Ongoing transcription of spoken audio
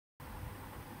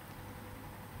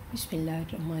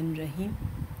Bismillahirrahmanirrahim.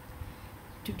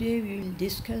 Today we will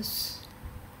discuss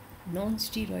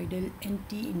non-steroidal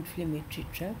anti-inflammatory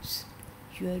drugs.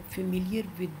 You are familiar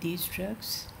with these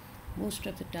drugs. Most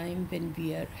of the time when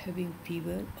we are having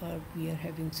fever or we are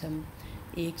having some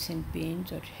aches and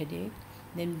pains or headache,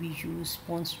 then we use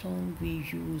Ponston, we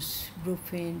use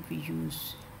Brufen, we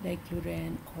use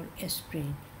Dicloran or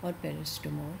aspirin or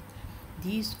paracetamol.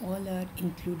 These all are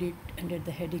included under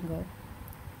the heading of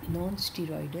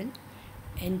non-steroidal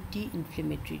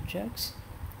anti-inflammatory drugs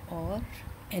or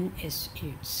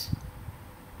NSAIDs.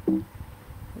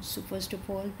 So first of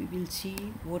all, we will see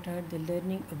what are the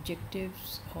learning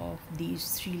objectives of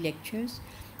these three lectures.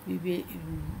 We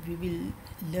will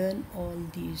learn all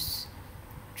these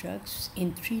drugs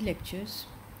in three lectures.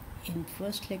 In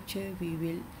first lecture, we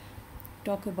will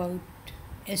talk about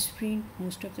aspirin.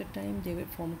 Most of the time they were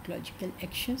pharmacological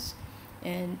actions,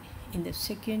 and in the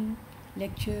second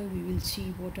lecture we will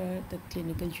see what are the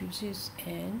clinical uses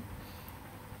and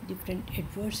different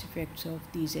adverse effects of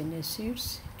these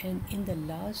NSAIDs, and in the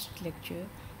last lecture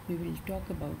we will talk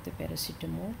about the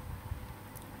paracetamol,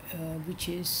 which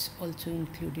is also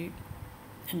included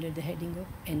under the heading of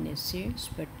NSAIDs,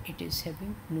 but it is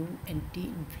having no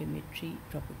anti-inflammatory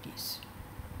properties.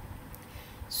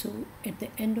 So at the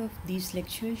end of these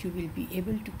lectures you will be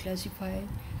able to classify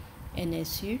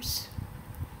NSAIDs.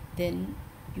 Then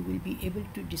you will be able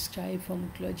to describe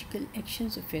pharmacological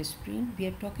actions of aspirin. We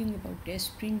are talking about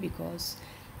aspirin because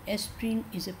aspirin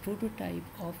is a prototype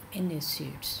of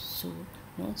NSAIDs. So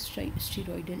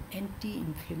non-steroidal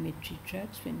anti-inflammatory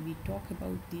drugs, when we talk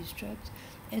about these drugs,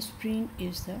 aspirin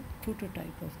is the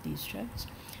prototype of these drugs.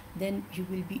 Then you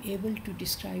will be able to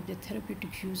describe the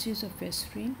therapeutic uses of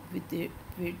aspirin with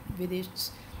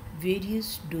its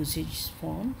various dosage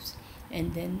forms,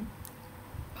 and then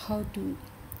how to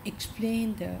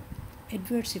explain the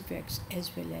adverse effects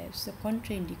as well as the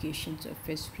contraindications of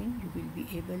aspirin. You will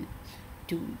be able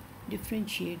to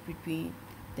differentiate between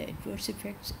the adverse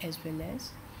effects as well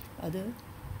as other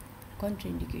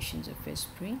contraindications of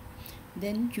aspirin.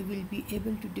 Then you will be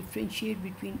able to differentiate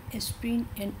between aspirin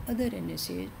and other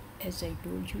NSAIDs. As I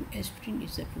told you, aspirin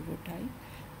is a prototype,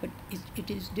 but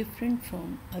it is different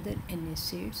from other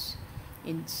NSAIDs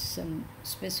in some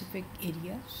specific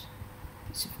areas.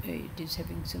 It is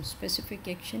having some specific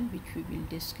action which we will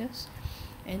discuss,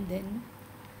 and then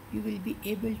you will be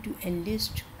able to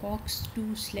enlist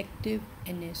COX-2 selective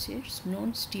NSAIDs,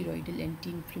 non-steroidal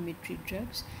anti-inflammatory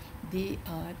drugs. They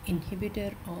are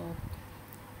inhibitor of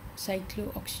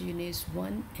cyclooxygenase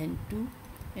 1 and 2,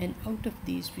 and out of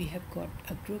these we have got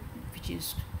a group which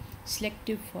is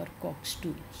selective for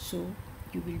COX-2. So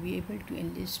you will be able to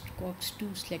enlist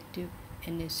COX-2 selective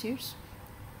NSAIDs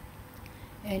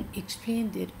and explain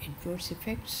their adverse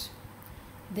effects.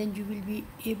 Then you will be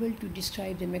able to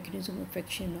describe the mechanism of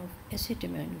action of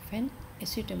acetaminophen.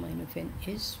 Acetaminophen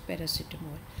is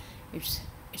paracetamol.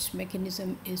 Its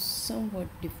mechanism is somewhat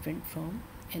different from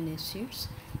NSAIDs,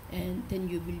 and then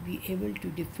you will be able to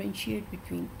differentiate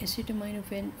between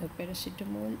acetaminophen or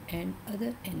paracetamol and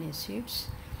other NSAIDs.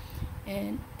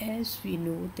 And as we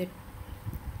know that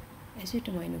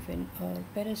acetaminophen or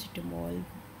paracetamol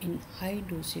in high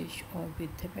dosage or with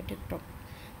hepatic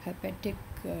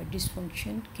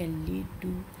dysfunction can lead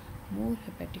to more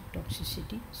hepatic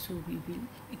toxicity. So you will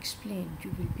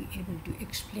be able to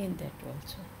explain that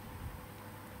also.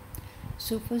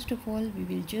 So first of all, we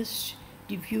will just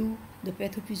review the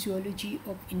pathophysiology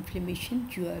of inflammation.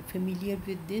 You are familiar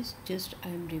with this, just I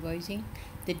am revising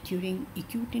that during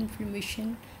acute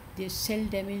inflammation there is cell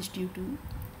damage due to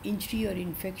injury or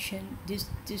infection. This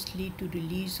lead to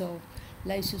release of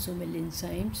lysosomal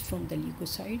enzymes from the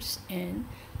leukocytes and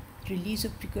release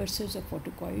of precursors of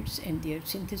autocoids, and their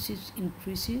synthesis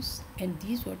increases, and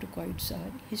these autocoids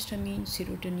are histamine,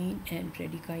 serotonin and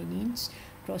bradykinins,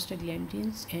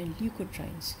 prostaglandins and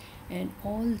leukotrienes, and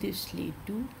all this lead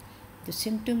to the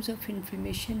symptoms of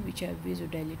inflammation, which are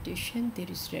vasodilatation, there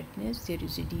is redness, there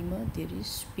is edema, there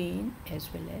is pain,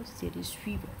 as well as there is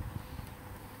fever.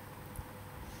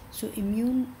 So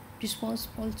immune response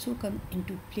also come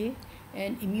into play,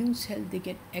 and immune cells, they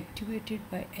get activated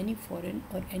by any foreign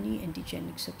or any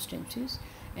antigenic substances,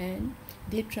 and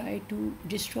they try to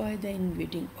destroy the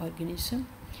invading organism,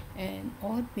 and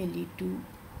or may lead to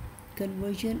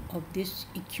conversion of this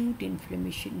acute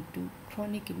inflammation to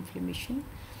chronic inflammation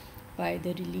by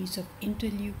the release of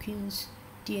interleukins,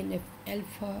 TNF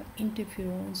alpha,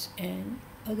 interferons and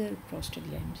other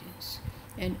prostaglandins,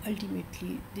 and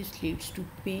ultimately this leads to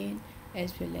pain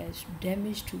as well as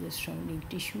damage to the surrounding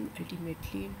tissue,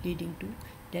 ultimately leading to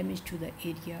damage to the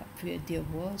area where there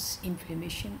was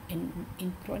inflammation, and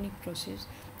in chronic process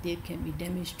there can be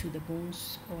damage to the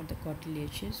bones or the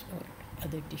cartilages or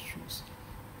other tissues.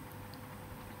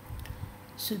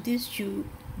 So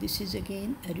this is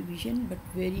again a revision, but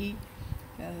very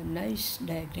nice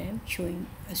diagram showing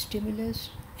a stimulus,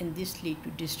 and this lead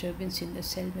to disturbance in the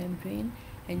cell membrane.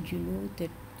 And you know that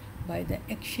by the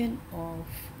action of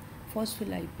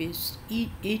phospholipase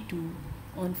A2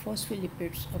 on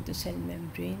phospholipids of the cell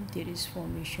membrane, there is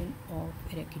formation of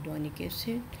arachidonic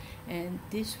acid, and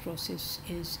this process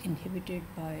is inhibited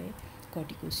by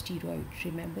corticosteroid.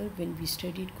 Remember, when we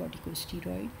studied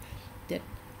corticosteroid, that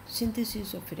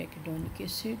synthesis of arachidonic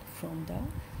acid from the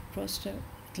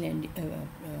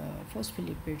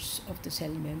phospholipids of the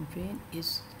cell membrane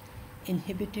is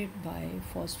inhibited by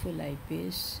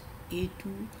phospholipase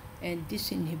A2, and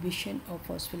this inhibition of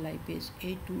phospholipase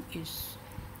A2 is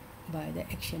by the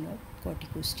action of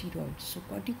corticosteroids. So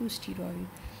corticosteroid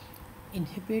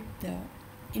inhibit the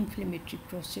inflammatory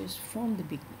process from the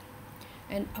beginning,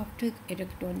 and after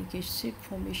arachidonic acid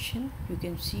formation, you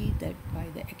can see that by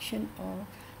the action of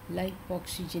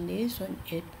lipoxygenase on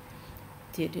it,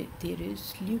 there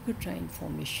is leukotriene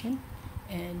formation,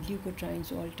 and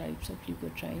leukotrienes, all types of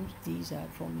leukotrienes, these are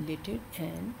formulated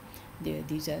and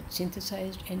these are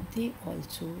synthesized, and they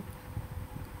also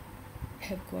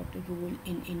have got a role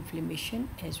in inflammation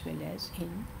as well as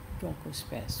in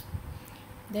bronchospasm.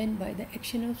 Then by the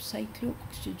action of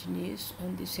cyclooxygenase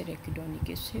on this arachidonic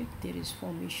acid, there is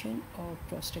formation of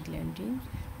prostaglandins,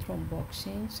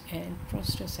 thromboxanes and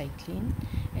prostacyclin,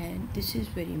 and this is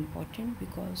very important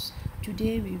because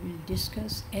today we will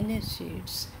discuss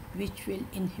NSAIDs which will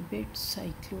inhibit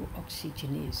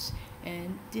cyclooxygenase,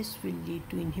 and this will lead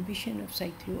to inhibition of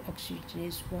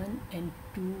cyclooxygenase 1 and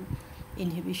 2.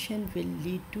 Inhibition will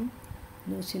lead to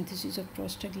no synthesis of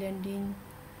prostaglandin,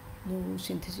 no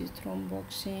synthesis of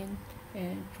thromboxane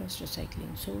and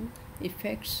prostacyclin. So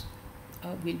effects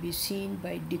will be seen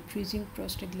by decreasing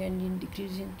prostaglandin,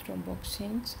 decreasing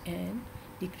thromboxanes and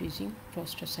decreasing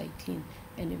prostacyclin.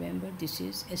 And remember, this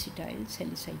is acetyl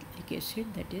salicylic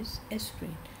acid, that is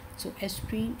aspirin. So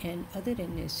aspirin and other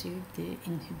NSAID, they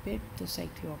inhibit the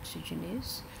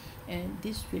cyclooxygenase, and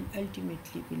this will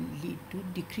ultimately lead to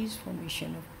decreased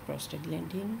formation of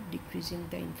prostaglandin, decreasing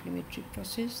the inflammatory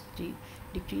process,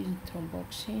 decreasing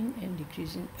thromboxane and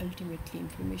decreasing ultimately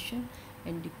inflammation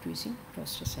and decreasing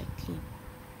prostacyclin.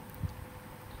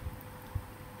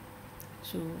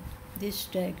 So this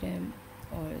diagram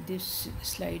or this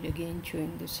slide again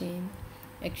showing the same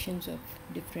actions of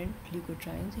different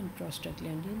leukotrienes and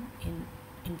prostaglandin in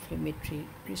inflammatory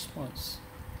response.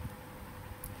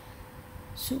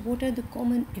 So what are the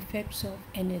common effects of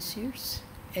NSAIDs?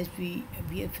 As we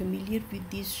are familiar with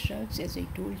these drugs, as I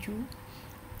told you,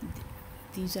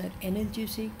 these are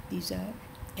analgesic, these are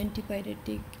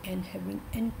antipyretic and having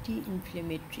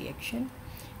anti-inflammatory action,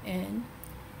 and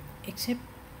except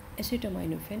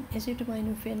acetaminophen.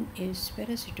 Acetaminophen is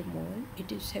paracetamol.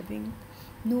 It is having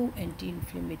no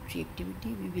anti-inflammatory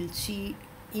activity. We will see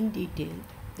in detail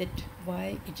that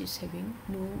why it is having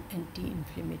no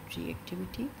anti-inflammatory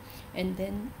activity. And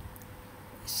then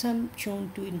some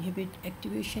shown to inhibit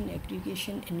activation,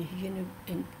 aggregation, and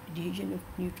adhesion of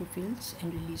neutrophils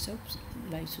and release of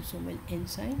lysosomal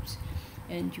enzymes.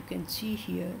 And you can see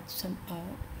here some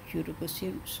are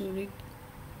uricosuric,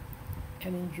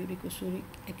 having uricosuric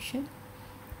action.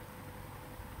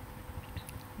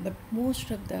 But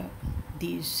most of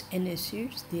these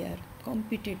NSAIDs, they are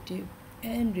competitive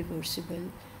and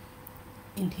reversible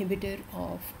inhibitor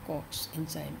of COX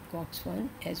enzyme, COX-1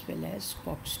 as well as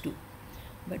COX-2.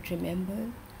 But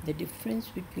remember, the difference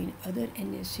between other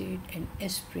NSAID and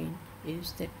aspirin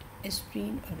is that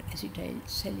aspirin or acetyl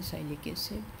salicylic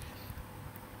acid,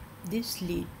 this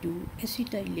lead to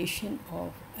acetylation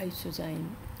of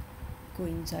isozyme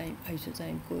coenzyme,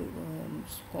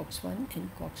 COX-1 and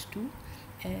COX-2,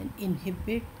 and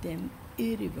inhibit them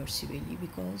irreversibly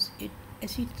because it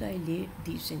acetylate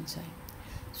these enzymes.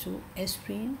 So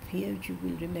aspirin, here you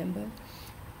will remember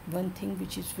one thing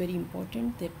which is very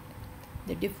important, that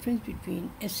the difference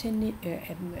between NSAIDs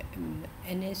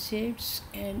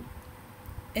and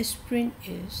aspirin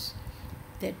is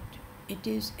that it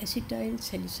is acetyl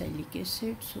salicylic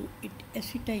acid, so it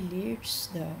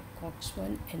acetylates the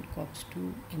COX-1 and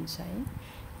COX-2 enzyme,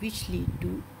 which lead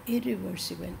to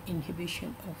irreversible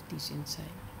inhibition of this enzyme.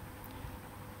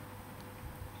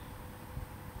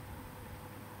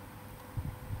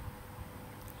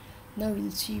 Now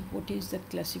we'll see what is the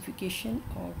classification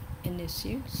of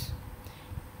NSAIDs.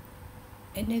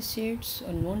 NSAIDs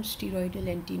are non-steroidal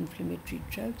anti-inflammatory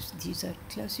drugs. These are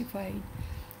classified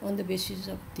on the basis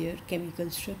of their chemical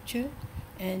structure,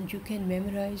 and you can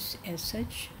memorize as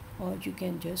such, or you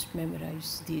can just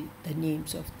memorize the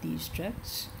names of these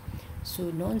drugs.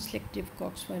 So non-selective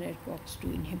COX-1 and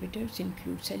COX-2 inhibitors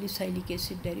include salicylic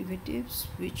acid derivatives,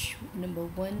 which number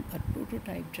one, a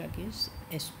prototype drug is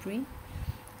aspirin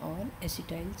or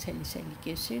acetyl salicylic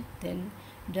acid. Then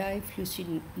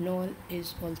diflucinol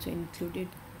is also included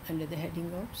under the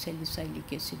heading of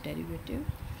salicylic acid derivative.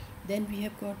 Then we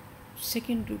have got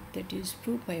second group, that is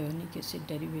propionic acid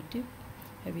derivative,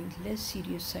 having less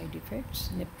serious side effects: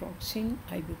 naproxen,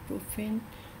 ibuprofen,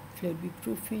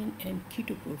 flurbiprofen, and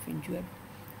ketoprofen. You are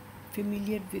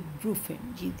familiar with brufen.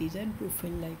 These are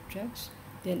brufen-like drugs.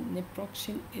 Then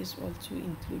naproxen is also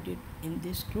included in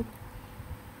this group.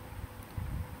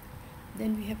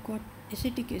 Then we have got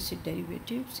acetic acid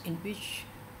derivatives, in which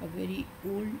a very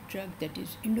old drug, that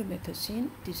is indomethacin.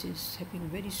 This is having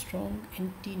very strong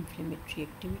anti-inflammatory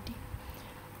activity.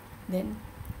 Then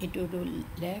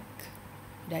etodolac,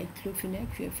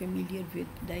 diclofenac. You are familiar with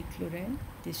dicloran.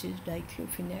 This is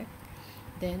diclofenac.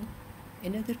 Then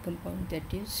another compound,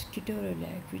 that is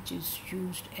ketorolac, which is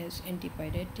used as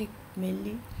antipyretic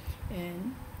mainly.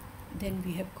 And then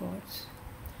we have got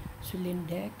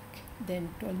sulindac, then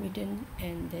tolmidine,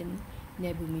 and then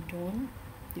nebumetone,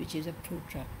 which is a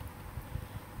prodrug.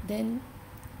 Then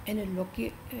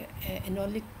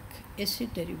enolic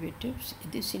acid derivatives.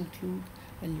 This include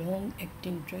a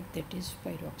long-acting drug, that is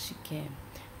piroxicam.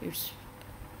 Its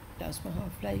plasma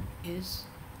half-life is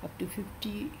up to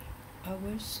 50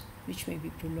 hours, which may be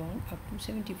prolonged up to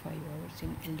 75 hours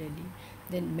in elderly.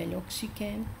 Then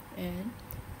meloxicam, and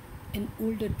an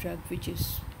older drug which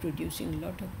is producing a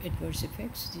lot of adverse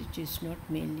effects, which is not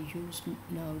mainly used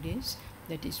nowadays,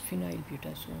 that is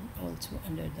phenylbutazone, also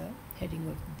under the heading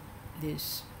of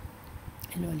this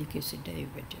enolic acid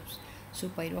derivatives. So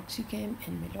piroxicam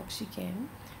and meloxicam,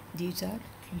 these are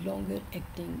longer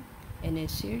acting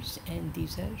NSAIDs, and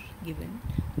these are given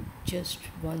just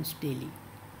once daily.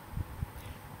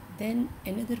 Then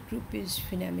another group is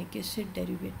phenamic acid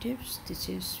derivatives. This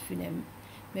is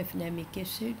mefenamic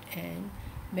acid and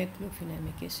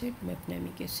meclofenamic acid.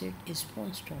 Mefenamic acid is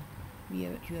Ponston.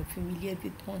 You are familiar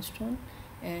with Ponston,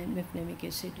 and mefenamic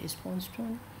acid is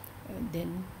Ponston.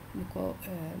 Then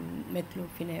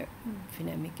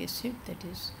meclofenamic acid, that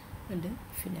is under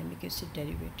phenamic acid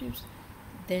derivatives.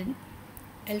 Then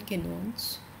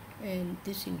alkanones, and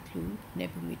this include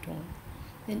nebumetone.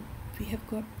 Then we have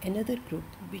got another group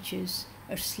which is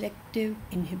a selective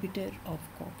inhibitor of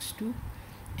COX-2,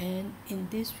 and in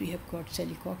this we have got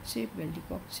celecoxib,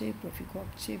 valdecoxib,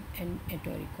 proficoxib, and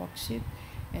atoricoxib.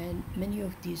 And many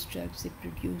of these drugs, they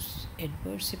produce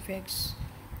adverse effects,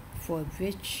 for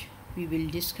which we will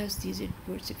discuss these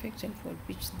adverse effects, and for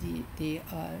which they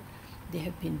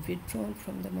have been withdrawn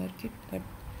from the market. But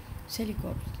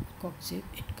celecoxib,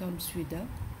 it comes with a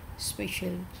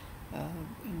special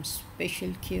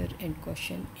care and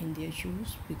caution in their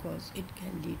use, because it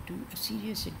can lead to a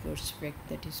serious adverse effect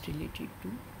that is related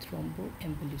to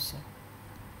thromboembolism.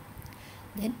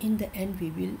 Then in the end we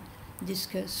will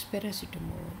discuss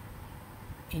paracetamol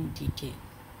in detail.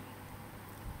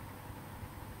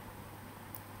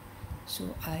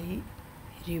 So I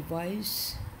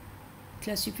revise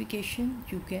classification.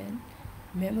 You can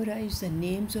memorize the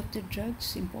names of the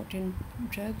drugs, important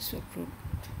drugs. So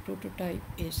prototype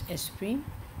is aspirin,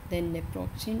 then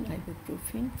naproxen,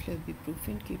 ibuprofen,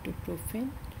 flurbiprofen,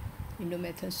 ketoprofen,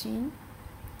 indomethacin,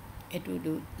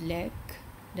 etodolac,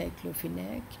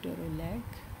 diclofenac, ketorolac,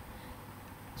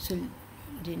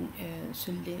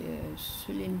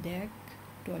 sulindac,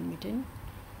 tolmidine,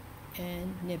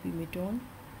 and nebumetone.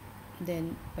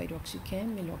 Then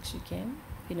piroxicam, meloxicam,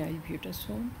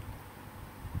 phenylbutazone,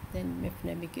 then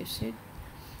mefenamic acid,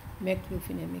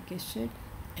 meclofenamic acid,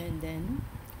 and then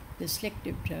the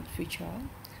selective drugs, which are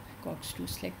COX-2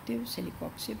 selective,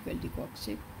 celecoxib,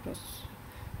 valdecoxib,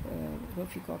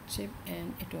 proficoxib,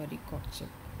 and atoricoxib.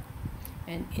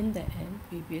 And in the end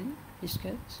we will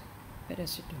discuss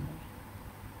paracetamol.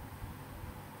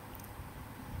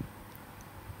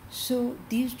 So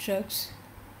these drugs,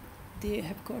 they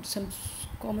have got some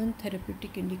common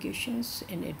therapeutic indications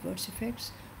and adverse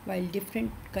effects, while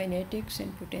different kinetics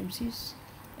and potencies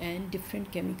and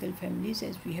different chemical families,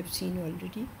 as we have seen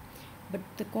already. But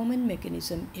the common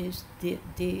mechanism is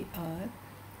they are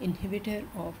inhibitor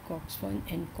of COX-1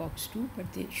 and COX-2,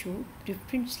 but they show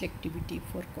different selectivity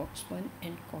for COX-1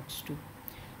 and COX-2.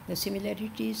 The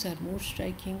similarities are more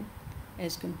striking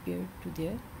as compared to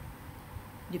their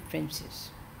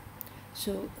differences.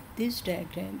 So this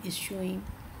diagram is showing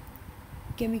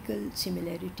chemical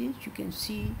similarities. You can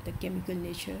see the chemical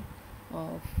nature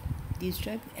of these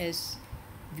drugs, as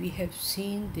we have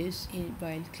seen this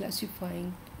while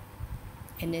classifying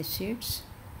NSAIDs,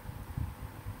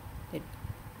 that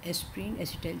aspirin,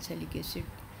 acetylsalicylic acid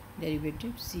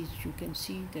derivatives. These you can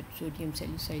see that sodium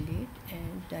salicylate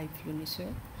and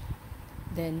diflunisal.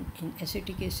 Then in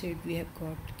acetic acid we have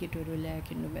got ketorolac,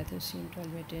 indomethacin,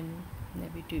 tolvaptan,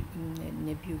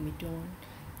 nebumidone,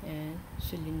 and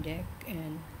sulindac,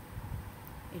 and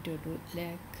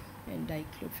etodolac, and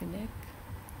diclofenac.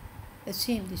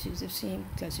 This is the same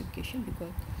classification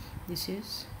because this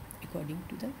is according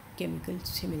to the chemical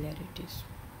similarities.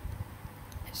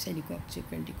 Celecoxib,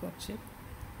 vendicoxib,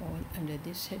 all under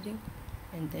this heading,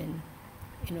 and then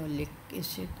enolic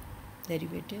acid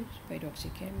derivatives,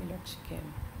 piroxicam,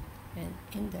 meloxicam, and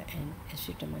in the end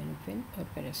acetaminophen or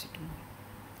paracetamol.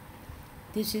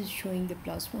 This is showing the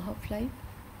plasma half-life,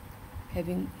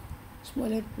 having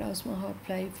smaller plasma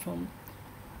half-life from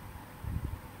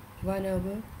 1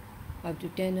 hour up to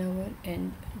 10 hours,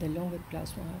 and the longer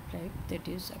plasma half-life that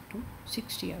is up to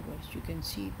 60 hours. You can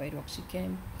see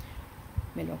piroxicam,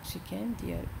 meloxicam,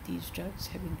 these drugs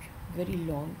having very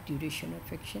long duration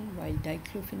of action, while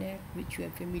diclofenac, which you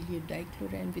are familiar,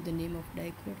 dicloran with the name of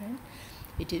dicloran,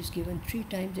 it is given 3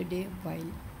 times a day,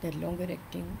 while the longer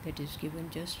acting that is given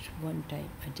just 1 time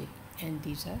a day. And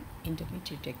these are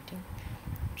intermediate acting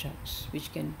drugs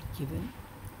which can be given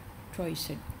twice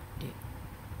a day.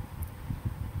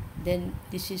 Then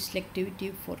this is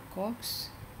selectivity for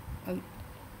COX1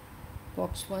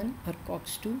 or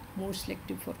COX2, more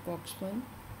selective for COX1,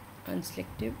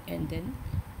 unselective, and then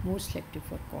more selective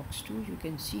for COX2. You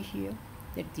can see here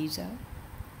that these are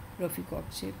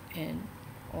rofecoxib and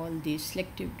all these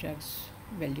selective drugs,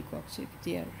 valdecoxib,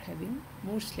 they are having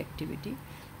more selectivity,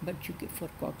 but you get for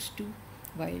COX2,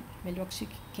 while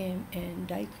meloxicam and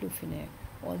diclofenac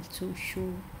also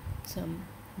show some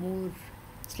more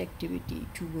selectivity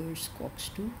towards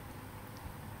COX2,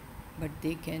 but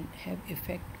they can have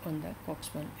effect on the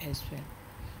COX1 as well.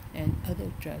 And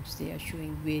other drugs, they are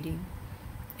showing varying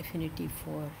affinity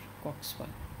for COX1.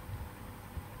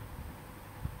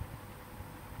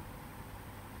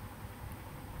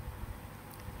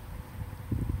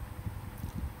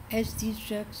 As these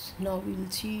drugs, now we will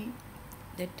see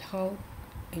that how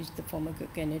is the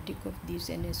pharmacokinetic of these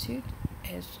NSAIDs.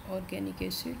 As organic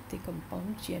acid, the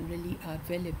compounds generally are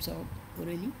well absorbed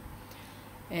orally,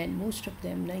 and most of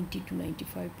them 90 to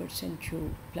 95% show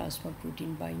plasma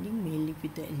protein binding, mainly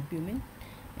with the albumin.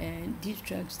 And these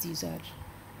drugs, these are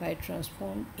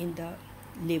biotransformed in the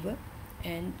liver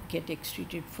and get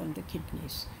excreted from the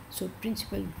kidneys. So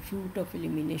principal route of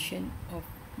elimination of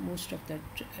most of the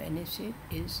NSAID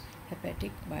is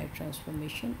hepatic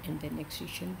biotransformation and then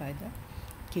excretion by the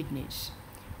kidneys.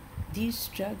 These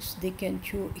drugs, they can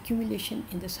show accumulation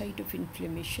in the site of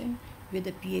inflammation where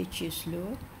the pH is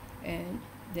lower, and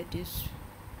that is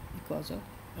because of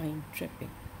ion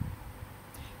trapping.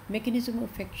 Mechanism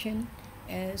of action,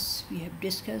 as we have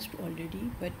discussed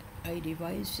already, but I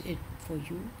revise it for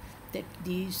you, that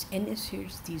these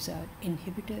NSAIDs, these are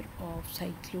inhibitor of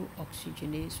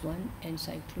cyclooxygenase 1 and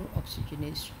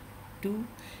cyclooxygenase 2,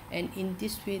 and in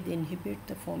this way they inhibit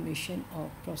the formation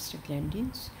of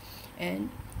prostaglandins. And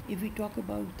if we talk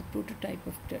about the prototype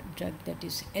of drug, that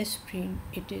is aspirin,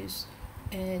 it is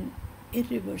an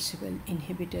irreversible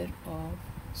inhibitor of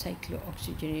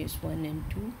cyclooxygenase 1 and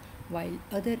 2, while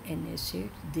other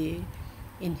NSAIDs, they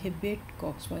inhibit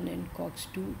COX1 and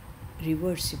COX2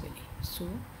 reversibly. So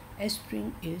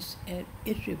aspirin is an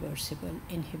irreversible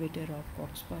inhibitor of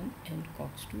COX1 and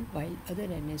COX2, while other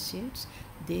NSAIDs,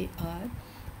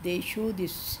 they show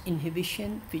this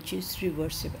inhibition which is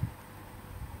reversible.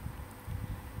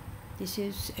 This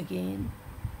is again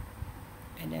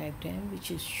a diagram which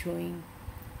is showing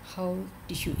how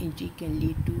tissue injury can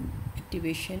lead to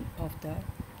activation of the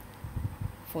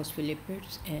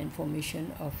phospholipids and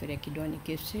formation of arachidonic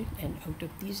acid, and out of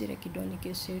these arachidonic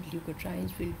acid,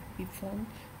 leukotrienes will be formed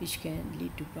which can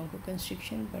lead to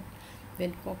bronchoconstriction. But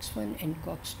when COX1 and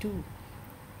COX2,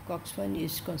 COX1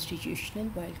 is constitutional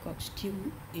while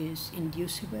COX2 is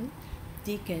inducible,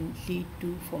 they can lead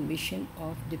to formation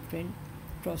of different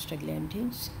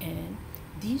prostaglandins. And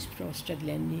these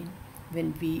prostaglandins,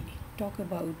 when we talk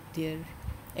about their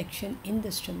action in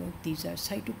the stomach, these are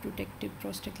cytoprotective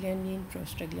prostaglandin,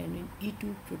 prostaglandin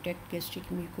E2 protect gastric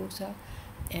mucosa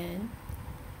and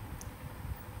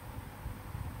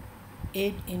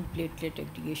aid in platelet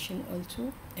aggregation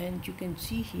also. And you can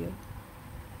see here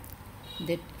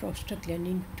that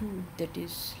prostaglandin 2, that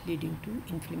is leading to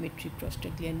inflammatory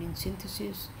prostaglandin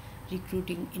synthesis,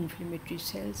 recruiting inflammatory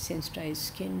cells, sensitize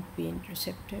skin pain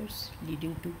receptors,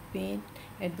 leading to pain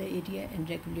at the area, and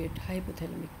regulate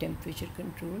hypothalamic temperature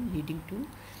control, leading to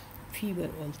fever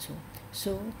also.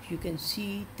 So you can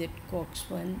see that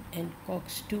COX-1 and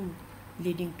COX-2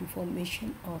 leading to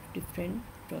formation of different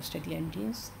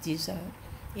prostaglandins. These are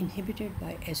inhibited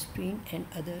by aspirin and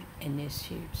other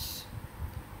NSAIDs.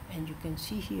 And you can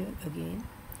see here again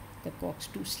the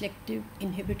COX-2 selective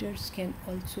inhibitors can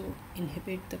also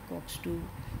inhibit the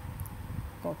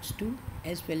COX-2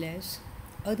 as well as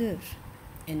other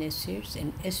NSAIDs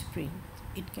and aspirin.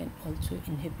 It can also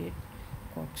inhibit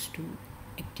COX-2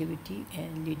 activity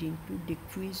and leading to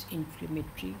decreased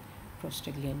inflammatory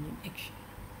prostaglandin action.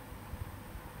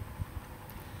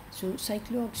 So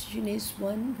cyclooxygenase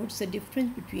 1, what's the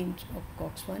difference between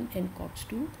COX-1 and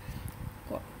COX-2?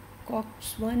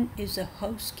 COX-1 is a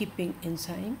housekeeping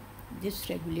enzyme. This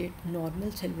regulates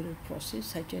normal cellular process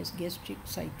such as gastric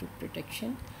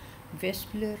cytoprotection,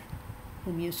 vascular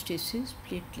homeostasis,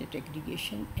 platelet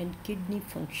aggregation, and kidney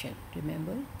function.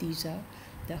 Remember, these are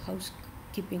the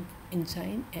housekeeping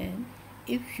enzyme, and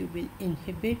if you will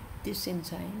inhibit this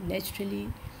enzyme,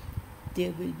 naturally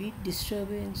there will be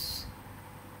disturbance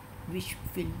which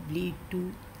will lead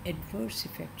to adverse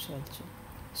effects also.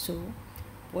 So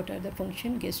what are the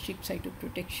functions? Gastric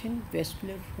cytoprotection,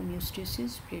 vascular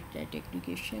homeostasis, platelet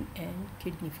aggregation, and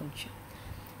kidney function,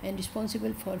 and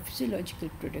responsible for physiological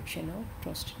production of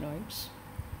prostanoids.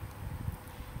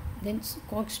 Then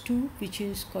COX-2, which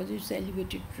causes the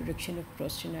elevated production of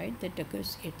prostanoid that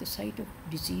occurs at the site of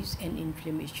disease and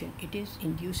inflammation. It is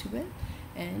inducible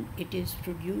and it is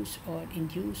produced or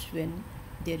induced when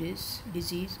there is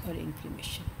disease or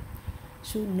inflammation.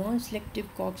 So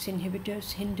non-selective COX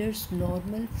inhibitors hinders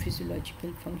normal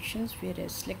physiological functions,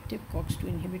 whereas selective COX-2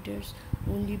 inhibitors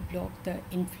only block the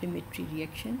inflammatory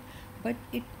reaction, but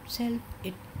it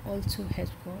also has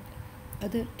got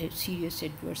other serious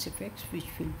adverse effects which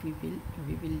we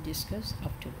will discuss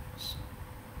afterwards.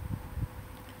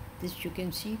 This you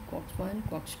can see COX-1,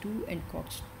 COX-2 and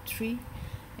COX-3,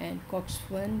 and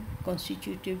COX-1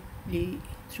 constitutively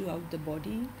throughout the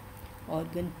body,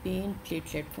 organ pain,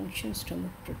 platelet function,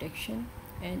 stomach protection,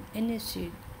 and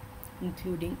NSAID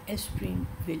including aspirin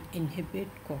will inhibit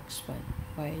COX-1,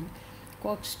 while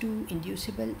COX-2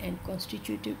 inducible and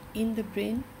constitutive in the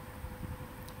brain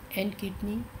and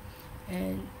kidney,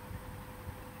 and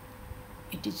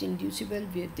it is inducible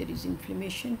where there is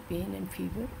inflammation, pain and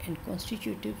fever, and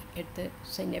constitutive at the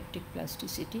synaptic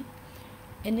plasticity.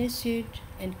 NSAID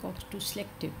and COX-2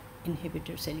 selective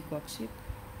inhibitor celecoxib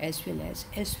as well as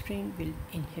aspirin will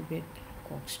inhibit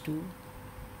COX-2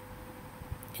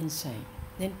 enzyme.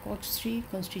 Then COX-3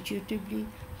 constitutively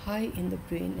high in the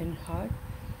brain and heart,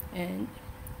 and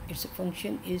its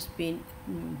function is pain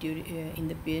in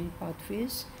the brain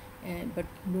pathways, but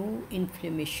no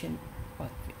inflammation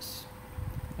pathways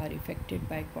are affected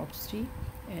by COX-3.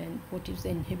 And what is the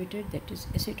inhibitor? That is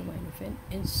acetaminophen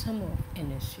and some of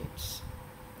NSAIDs.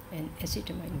 And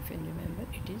acetaminophen, remember,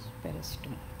 it is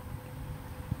paracetamol.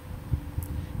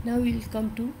 Now we will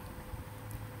come to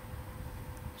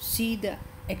see the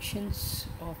actions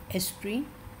of aspirin,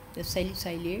 the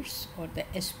salicylates, or the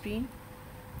aspirin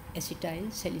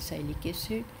acetyl salicylic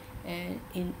acid, and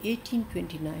in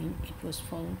 1829 it was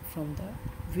found from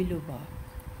the willow bark,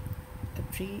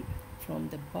 a tree. From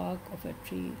the bark of a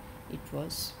tree it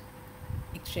was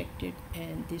extracted,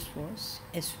 and this was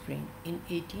aspirin in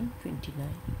 1829.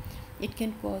 It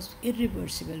can cause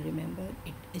irreversible, remember,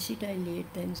 it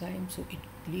acetylate the enzyme, so it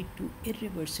lead to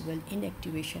irreversible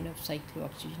inactivation of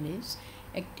cyclooxygenase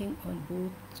acting on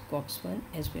both COX-1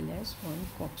 as well as on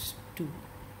COX-2.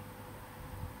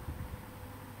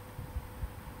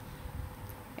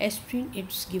 Aspirin,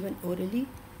 it's given orally,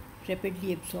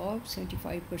 rapidly absorbed,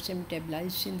 75%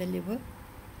 metabolized in the liver,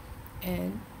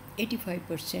 and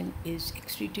 85% is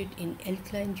excreted in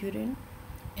alkaline urine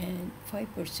and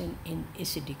 5% in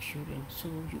acidic urine. So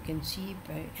you can see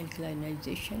by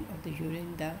alkalinization of the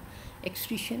urine, the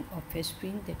excretion of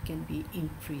aspirin that can be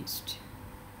increased.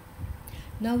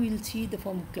 Now we'll see the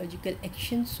pharmacological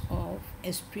actions of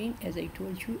aspirin. As I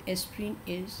told you, aspirin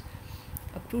is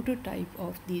a prototype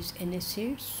of these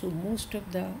NSAIDs, so most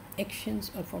of the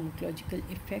actions or pharmacological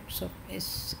effects of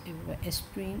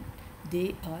aspirin,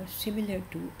 they are similar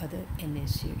to other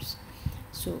NSAIDs.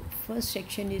 So first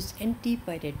action is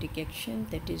antipyretic action,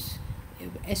 that is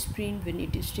aspirin when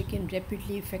it is taken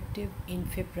rapidly effective in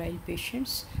febrile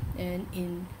patients, and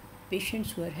in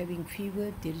patients who are having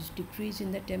fever there is decrease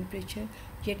in the temperature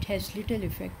yet has little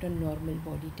effect on normal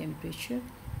body temperature.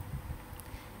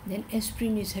 Then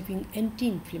aspirin is having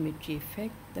anti-inflammatory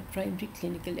effect. The primary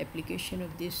clinical application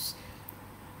of this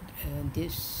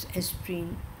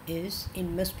aspirin is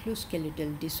in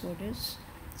musculoskeletal disorders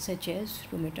such as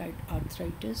rheumatoid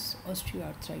arthritis,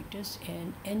 osteoarthritis,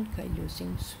 and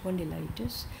ankylosing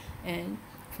spondylitis. And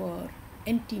for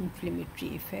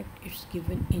anti-inflammatory effect, it's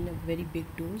given in a very big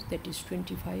dose, that is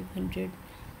 2500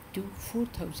 to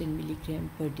 4000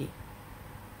 milligram per day.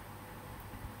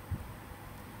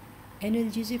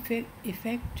 Analgesic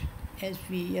effect, as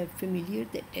we are familiar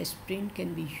that aspirin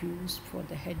can be used for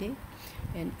the headache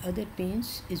and other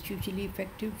pains, is usually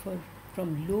effective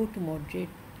from low to moderate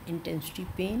intensity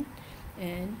pain,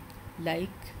 and like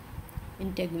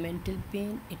in tegmental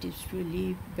pain, it is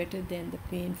really better than the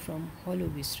pain from hollow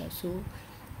viscera. So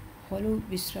hollow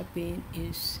viscera pain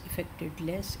is affected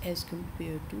less as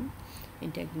compared to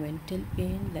integmental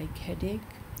pain like headache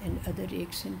and other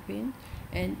aches and pain.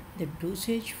 And the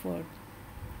dosage for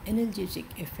analgesic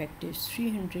effect is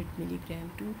 300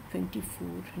 milligram to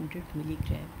 2400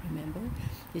 milligram. Remember,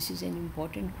 this is an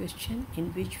important question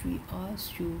in which we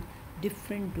ask you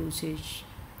different dosage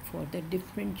for the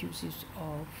different uses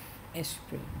of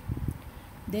aspirin.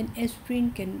 Then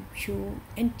aspirin can show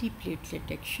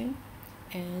antiplatelet action,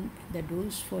 and the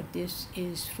dose for this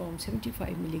is from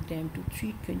 75 milligram to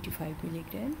 325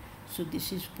 milligram. So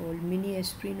this is called mini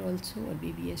aspirin also, or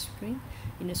baby aspirin,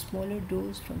 in a smaller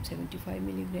dose from 75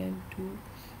 milligram to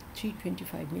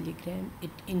 325 milligram.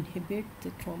 It inhibits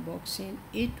the thromboxane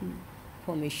A2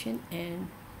 formation, and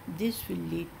this will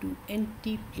lead to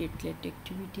antiplatelet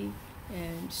activity,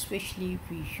 and especially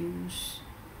we use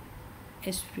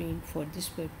aspirin for this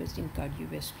purpose in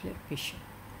cardiovascular patient.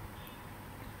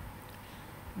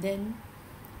 Then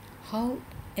how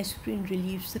aspirin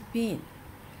relieves the pain?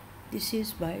 This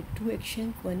is by two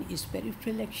actions. One is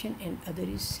peripheral action and other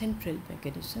is central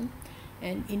mechanism.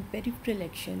 And in peripheral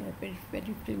action or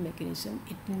peripheral mechanism,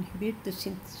 it inhibits the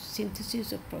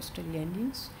synthesis of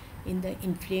prostaglandins in the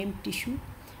inflamed tissue,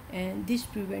 and this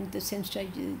prevents the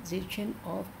sensitization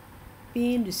of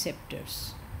pain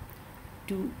receptors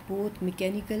to both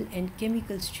mechanical and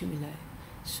chemical stimuli.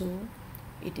 So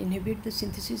it inhibits the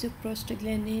synthesis of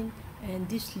prostaglandin, and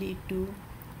this leads to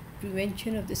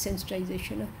prevention of the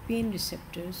sensitization of pain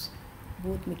receptors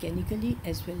both mechanically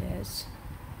as well as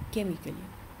chemically.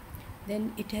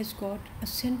 Then it has got a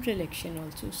central action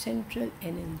also. Central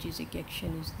analgesic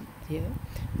action is there.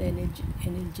 The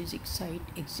analgesic site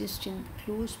exists in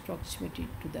close proximity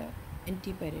to the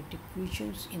antipyretic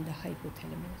regions in the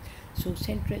hypothalamus. So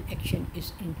central action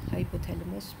is in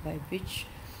hypothalamus, by which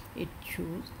it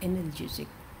shows analgesic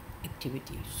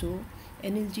activity. So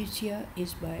analgesia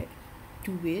is by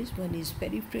two ways. One is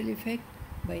peripheral effect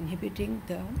by inhibiting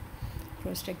the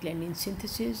prostaglandin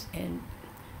synthesis and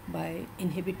by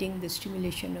inhibiting the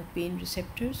stimulation of pain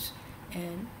receptors,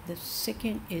 and the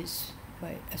second is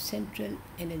by a central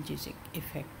analgesic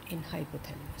effect in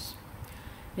hypothalamus.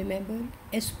 Remember,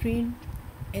 aspirin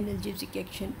analgesic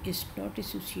action is not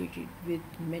associated with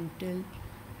mental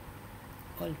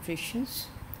alterations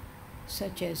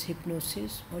such as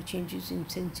hypnosis or changes in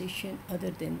sensation other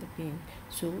than the pain.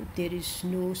 So there is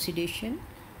no sedation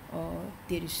or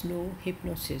there is no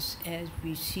hypnosis as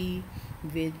we see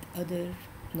with other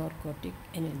narcotic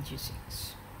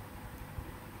analgesics.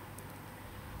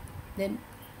 Then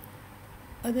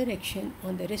other action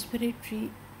on the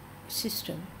respiratory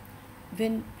system.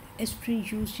 When aspirin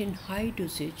used in high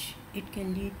dosage, it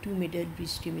can lead to medullary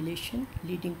stimulation,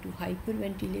 leading to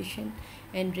hyperventilation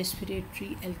and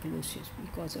respiratory alkalosis.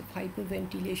 Because of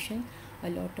hyperventilation, a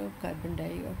lot of carbon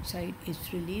dioxide is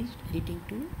released, leading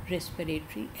to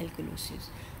respiratory alkalosis.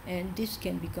 And this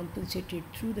can be compensated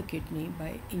through the kidney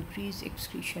by increased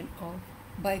excretion of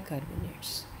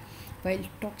bicarbonates. While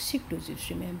toxic doses,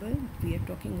 remember, we are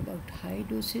talking about high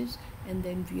doses, and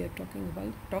then we are talking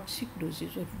about toxic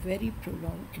doses of very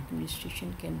prolonged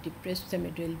administration can depress the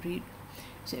medullary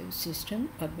system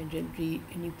or medullary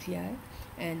nuclei,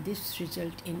 and this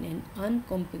results in an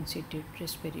uncompensated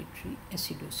respiratory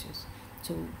acidosis.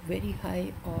 So very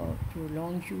high or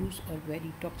prolonged use or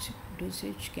very toxic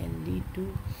dosage can lead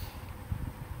to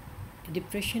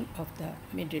depression of the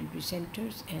medullary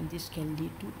centers, and this can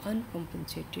lead to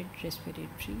uncompensated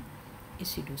respiratory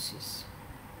acidosis.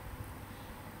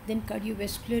 Then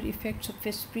cardiovascular effects of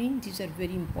aspirin. These are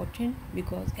very important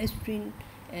because aspirin,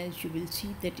 as you will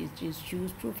see, that it is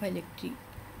used prophylactically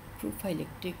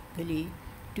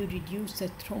to reduce the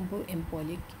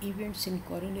thromboembolic events in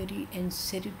coronary and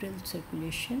cerebral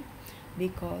circulation,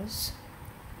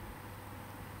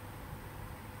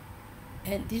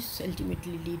 and this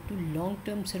ultimately lead to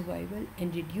long-term survival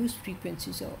and reduced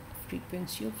frequency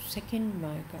of second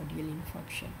myocardial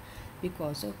infarction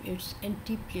because of its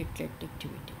antiplatelet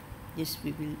activity. This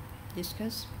we will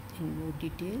discuss in more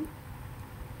detail.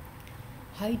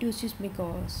 High doses may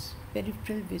cause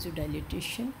peripheral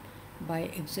vasodilatation by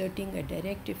exerting a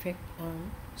direct effect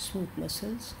on smooth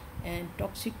muscles, and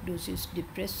toxic doses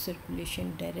depress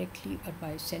circulation directly or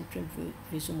by central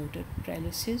vasomotor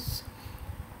paralysis.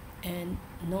 And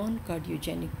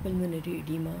non-cardiogenic pulmonary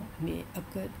edema may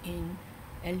occur in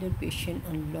elder patient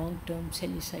on long-term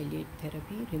salicylate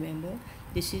therapy. Remember,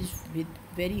 this is with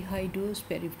very high dose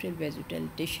peripheral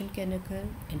vasodilatation can occur,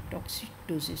 and toxic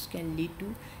doses can lead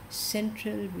to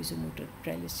central vasomotor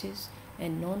paralysis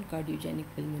and non-cardiogenic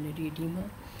pulmonary edema.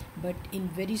 But in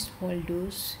very small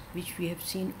dose, which we have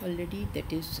seen already,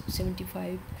 that is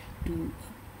 75 to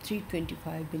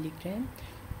 325 milligram,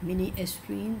 mini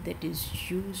aspirin that is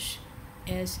used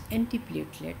as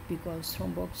antiplatelet, because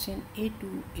thromboxane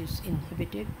A2 is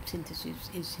inhibited, synthesis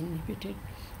is inhibited,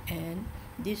 and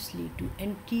this lead to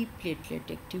antiplatelet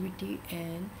activity,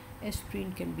 and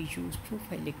aspirin can be used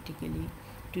prophylactically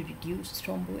to reduce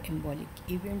thromboembolic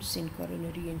events in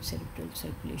coronary and cerebral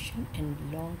circulation, and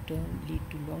lead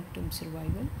to long-term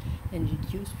survival and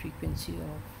reduce frequency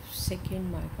of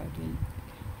second myocardial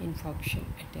infarction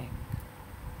attack.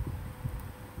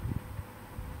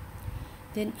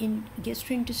 Then in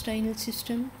gastrointestinal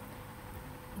system,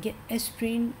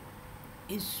 aspirin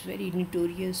is very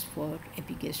notorious for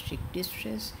epigastric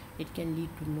distress. It can lead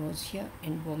to nausea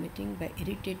and vomiting by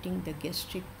irritating the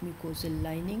gastric mucosal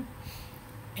lining,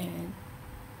 and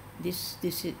this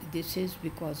is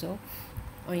because of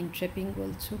iron trapping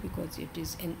also, because it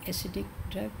is an acidic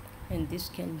drug, and this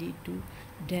can lead to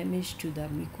damage to the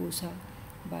mucosa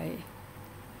by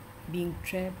being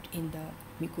trapped in the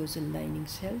mucosal lining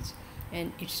cells,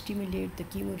 and it stimulates the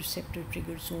chemoreceptor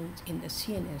trigger zones in the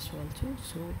CNS also.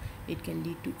 So it can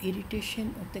lead to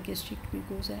irritation of the gastric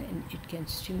mucosa, and it can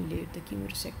stimulate the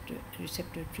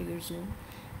chemoreceptor trigger zone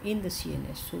in the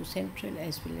CNS. So central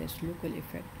as well as local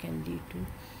effect can lead to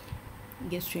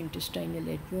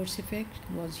gastrointestinal adverse effect.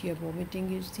 Nausea,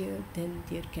 vomiting is there. Then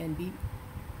there can be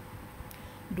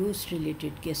dose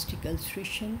related gastric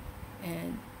ulceration,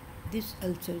 and this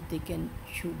ulcer they can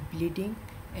show bleeding,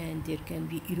 and there can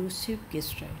be erosive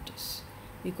gastritis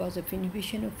because of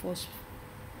inhibition of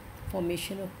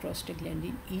formation of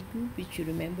prostaglandin E2, which you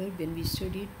remember when we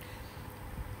studied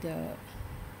the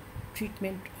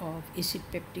treatment of acid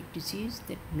peptic disease,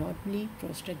 that normally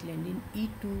prostaglandin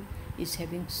E2 is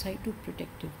having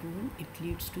cytoprotective role. It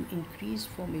leads to increased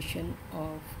formation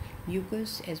of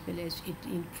mucus, as well as it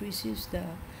increases the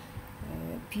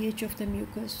pH of the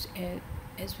mucus,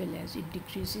 as well as it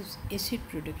decreases acid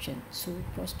production. So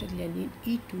prostaglandin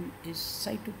E2 is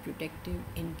cytoprotective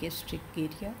in gastric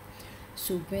area.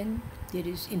 So when there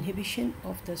is inhibition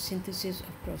of the synthesis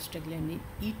of prostaglandin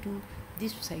E2,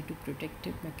 this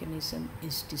cytoprotective mechanism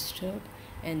is disturbed,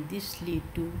 and this lead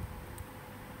to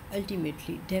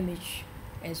ultimately damage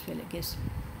as well as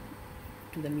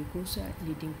to the mucosa,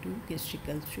 leading to gastric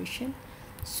ulceration.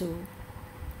 So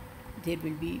there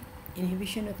will be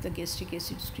inhibition of the gastric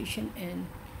acid excretion, and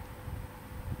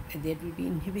there will be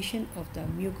inhibition of the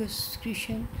mucus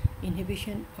excretion,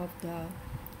 inhibition of the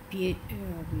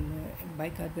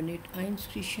bicarbonate ion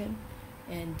excretion,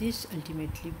 and this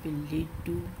ultimately will lead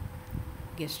to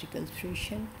gastric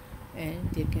ulceration, and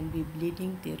there can be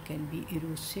bleeding, there can be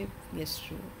erosive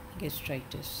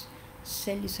gastritis.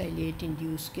 Salicylate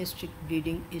induced gastric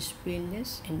bleeding is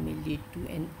painless and may lead to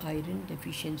an iron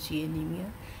deficiency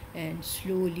anemia, and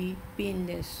slowly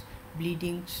painless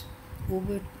bleedings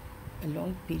over a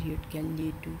long period can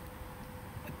lead to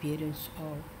appearance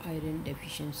of iron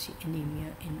deficiency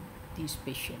anemia in these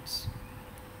patients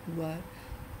who are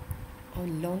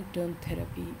on long-term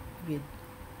therapy with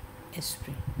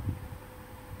aspirin.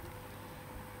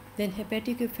 Then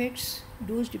hepatic effects,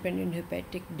 dose-dependent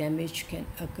hepatic damage can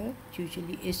occur,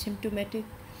 usually asymptomatic,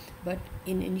 but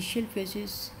in initial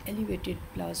phases, elevated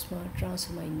plasma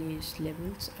transaminase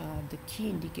levels are the key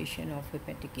indication of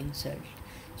hepatic insult.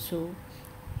 So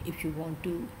if you want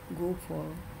to go for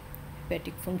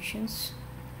hepatic functions,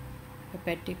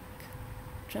 hepatic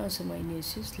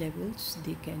transaminases levels,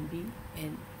 they can be,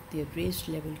 and their raised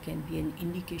level can be an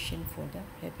indication for the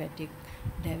hepatic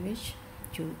damage.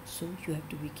 So you have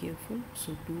to be careful.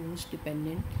 So dose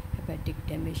dependent hepatic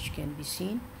damage can be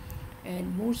seen,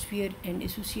 and more severe and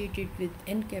associated with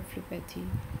encephalopathy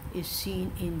is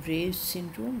seen in Ray's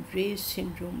syndrome. Ray's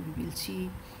syndrome, we will see,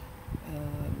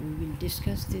 we will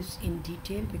discuss this in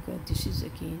detail, because this is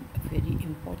again a very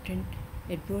important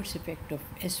adverse effect of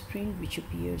aspirin which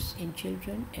appears in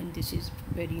children, and this is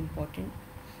very important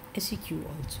SEQ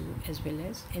also as well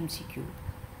as MCQ.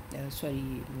 So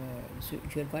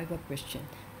your Viva question,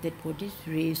 that what is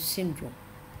Ray's syndrome.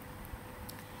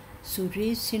 So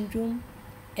Ray's syndrome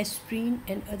Aspirin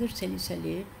and other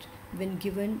salicylate when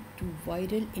given to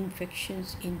viral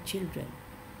infections in children,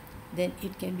 then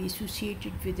it can be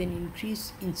associated with an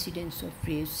increased incidence of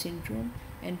Ray's syndrome.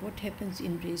 And what happens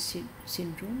in Ray's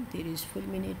syndrome? There is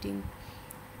fulminating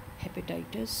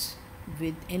hepatitis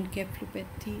with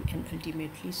encephalopathy, and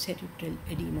ultimately cerebral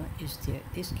edema is there.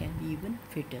 This can be even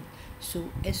fatal. So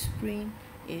aspirin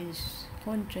is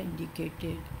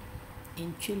contraindicated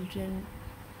in children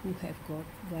who have got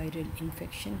viral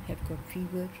infection, have got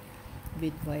fever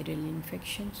with viral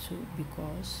infection. So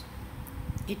because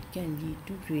it can lead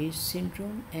to Ray's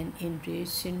syndrome, and in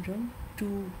Ray's syndrome,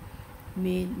 two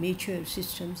main major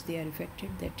systems they are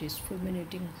affected, that is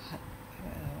fulminating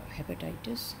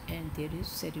hepatitis, and there is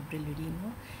cerebral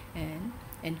edema, and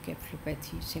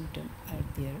encephalopathy symptom are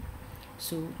there.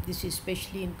 So this is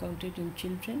especially encountered in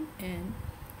children, and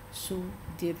so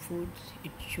therefore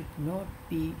it should not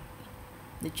be,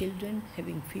 the children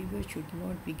having fever should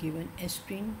not be given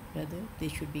aspirin, rather they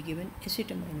should be given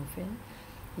acetaminophen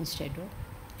instead of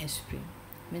aspirin.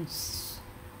 Means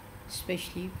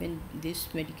especially when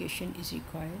this medication is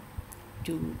required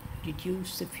to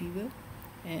reduce the fever,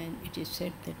 and it is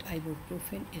said that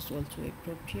ibuprofen is also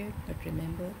appropriate. But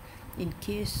remember, in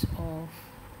case of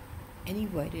any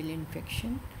viral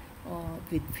infection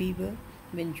with fever,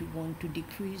 when you want to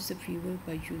decrease the fever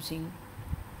by using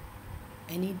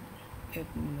any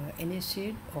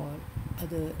NSAID or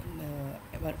other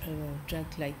drug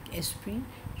like aspirin,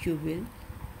 you will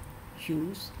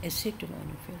use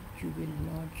acetaminophen. You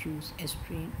will not use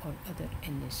aspirin or other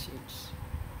NSAIDs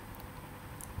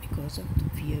because of the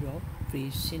fear of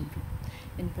Ray's syndrome.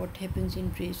 And what happens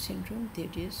in Ray's syndrome? There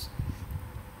is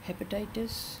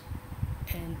hepatitis,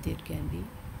 and there can be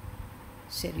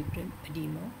cerebral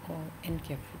edema or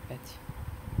encephalopathy.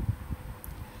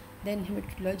 Then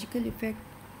hematological effect.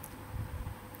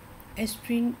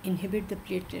 Aspirin inhibit the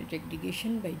platelet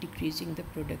aggregation by decreasing the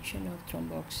production of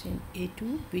thromboxane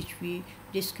A2, which we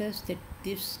discussed that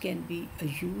this can be a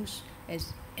use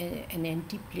as an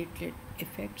antiplatelet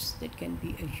effects that can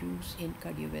be a use in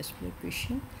cardiovascular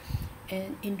patient.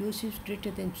 And in doses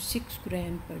greater than 6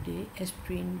 grams per day,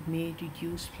 aspirin may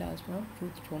reduce plasma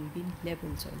prothrombin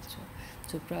levels also.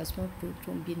 So plasma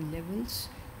prothrombin levels,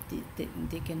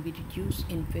 they can be reduced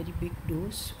in very big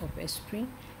dose of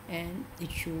aspirin, and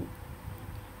it show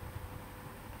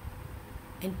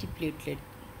antiplatelet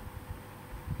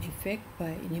effect by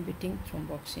inhibiting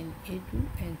thromboxane A2,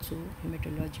 and so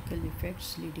hematological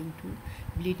effects leading to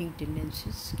bleeding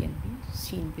tendencies can be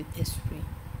seen with aspirin.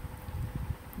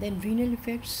 Then renal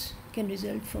effects can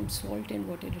result from salt and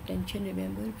water retention.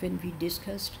 Remember when we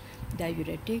discussed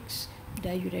diuretics,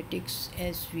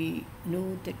 as we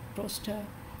know that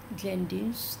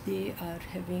prostaglandins, they are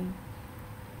having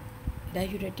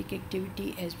diuretic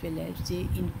activity as well as they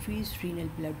increase renal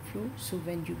blood flow. So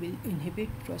when you will inhibit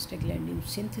prostaglandin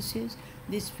synthesis,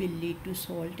 this will lead to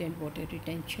salt and water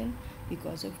retention.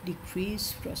 Because of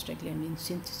decreased prostaglandin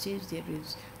synthesis, there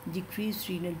is decreased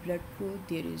renal blood flow,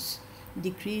 there is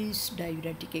decreased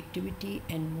diuretic activity,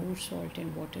 and more salt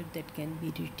and water that can be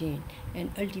retained,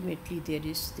 and ultimately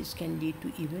this can lead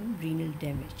to even renal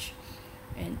damage.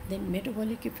 And then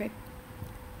metabolic effect,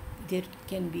 there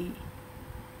can be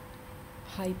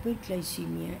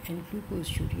hyperglycemia and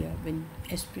glucosuria when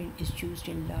aspirin is used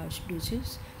in large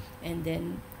doses. And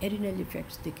then renal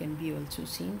effects, they can be also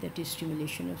seen, that is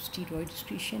stimulation of steroid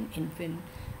excretion in when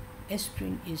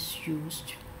aspirin is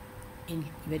used in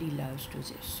very large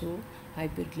doses. So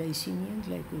hyperglycemia,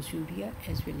 glycosuria,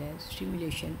 as well as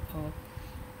stimulation of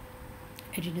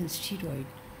adrenal steroid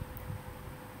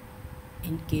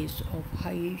in case of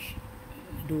high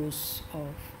dose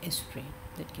of aspirin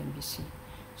that can be seen.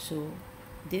 So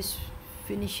this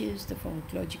finishes the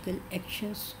pharmacological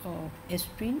actions of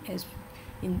aspirin. As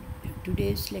in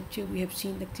today's lecture, we have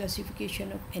seen the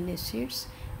classification of NSAIDs,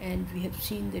 and we have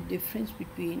seen the difference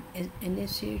between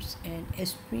NSAIDs and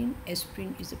aspirin.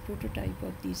 Aspirin is a prototype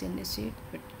of these NSAIDs,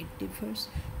 but it differs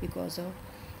because of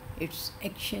its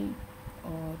action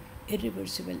or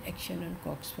irreversible action on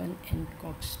COX-1 and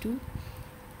COX-2.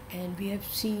 And we have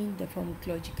seen the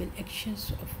pharmacological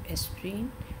actions of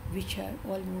aspirin, which are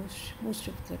most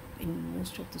of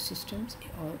the systems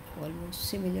are almost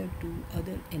similar to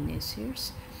other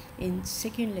NSAIDs. In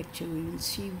second lecture, we will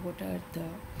see what are the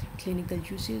clinical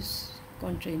uses,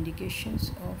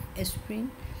 contraindications of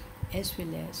aspirin, as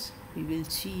well as we will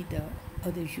see the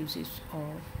other uses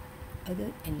of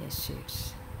other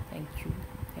NSAIDs. Thank you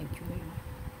very much.